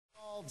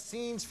called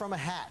Scenes from a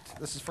Hat.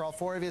 This is for all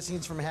four of you,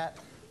 Scenes from a Hat.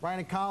 Ryan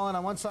and Colin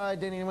on one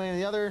side, Danny and Wayne on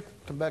the other.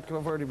 Come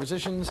over to your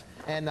positions.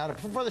 And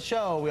before the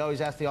show, we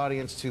always ask the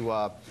audience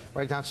to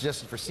write down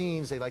suggestions for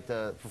scenes they like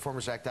the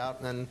performers to act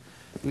out. And then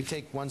we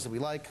take ones that we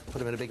like, put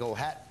them in a big old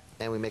hat,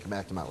 and we make them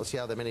act them out. Let's see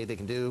how many they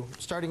can do.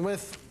 Starting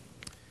with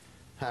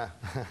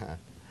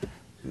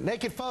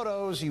naked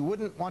photos you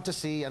wouldn't want to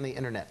see on the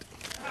internet.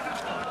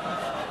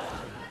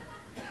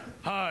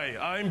 Hi,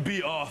 I'm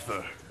B.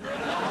 Arthur.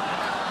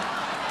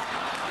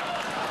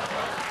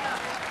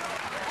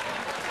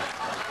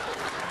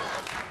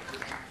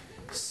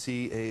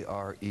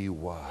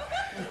 C-A-R-E-Y.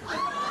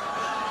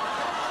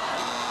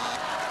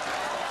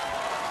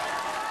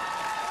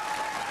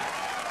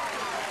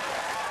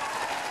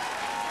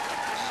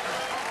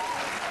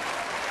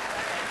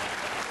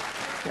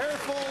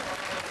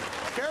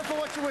 Careful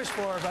what you wish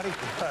for, buddy.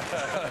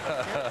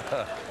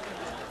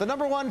 The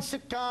 #1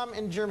 sitcom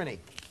in Germany.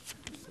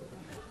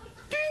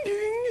 Ding,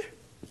 ding.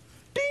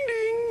 Ding,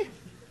 ding.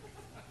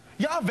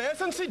 Ja, wer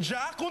sind Sie,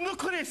 Jack und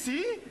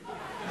Chrissy?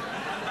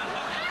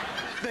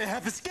 They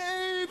have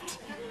escaped!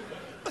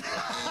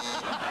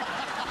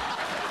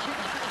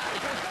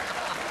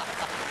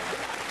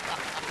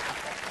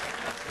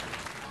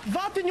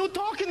 What are you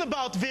talking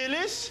about,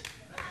 Willis?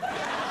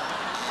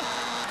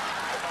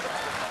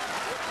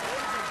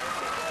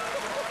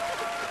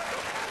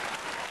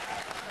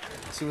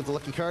 See what the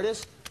lucky card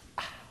is?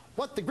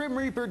 What the Grim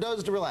Reaper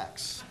does to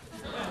relax.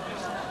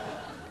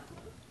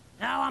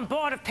 Now I'm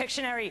bored of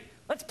Pictionary.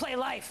 Let's play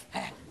life.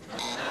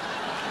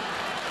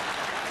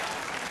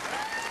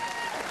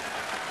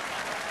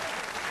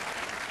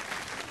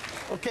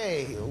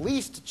 Okay,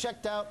 least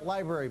checked out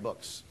library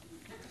books.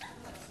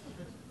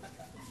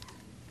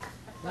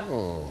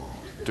 Oh,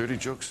 dirty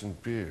jokes and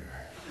beer.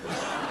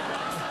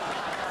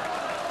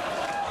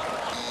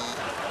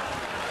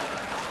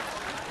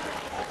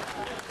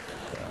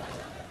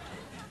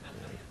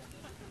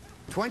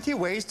 20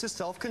 Ways to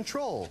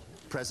Self-Control,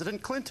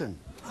 President Clinton.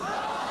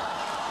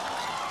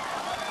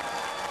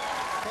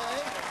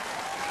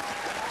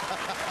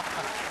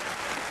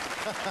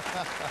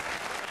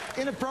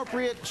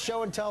 Inappropriate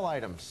show and tell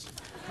items.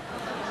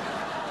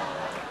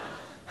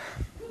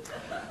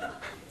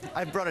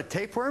 I brought a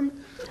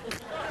tapeworm.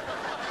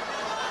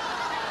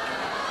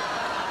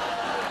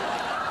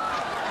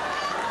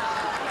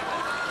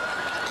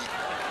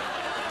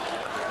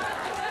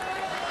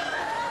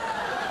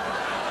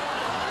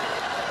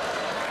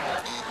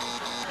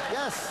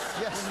 Yes.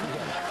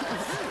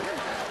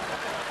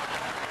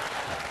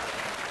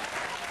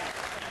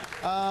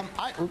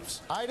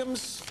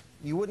 Items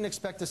you wouldn't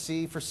expect to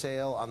see for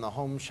sale on the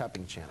Home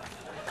Shopping Channel.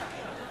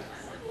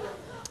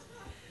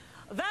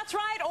 That's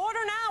right. Order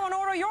now and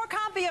order your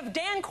copy of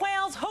Dan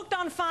Quayle's Hooked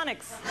on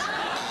Phonics.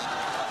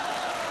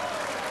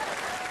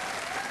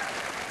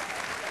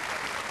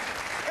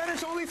 And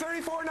it's only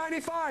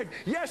 $34.95.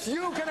 Yes,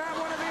 you can have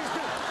one of these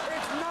too.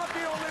 It's not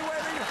the only way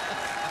to...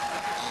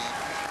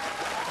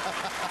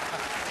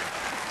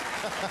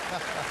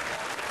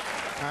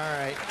 All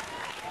right.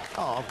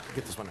 Oh, I'll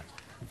get this one.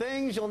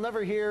 Things you'll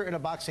never hear in a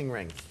boxing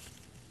ring.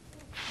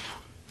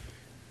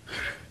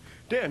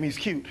 Damn, he's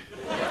cute.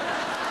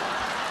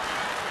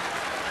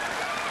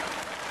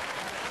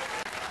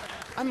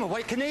 I'm a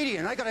white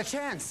Canadian. I got a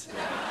chance.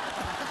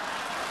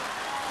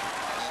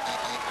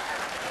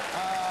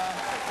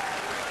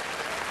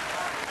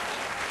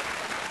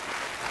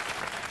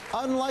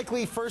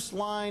 Unlikely first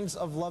lines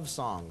of love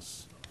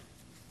songs.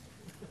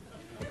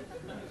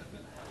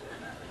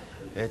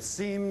 It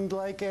seemed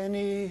like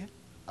any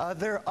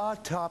other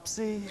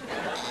autopsy.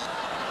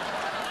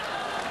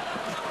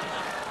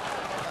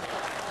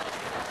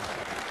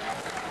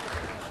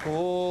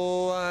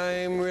 Oh,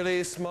 I'm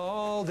really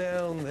small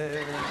down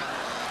there.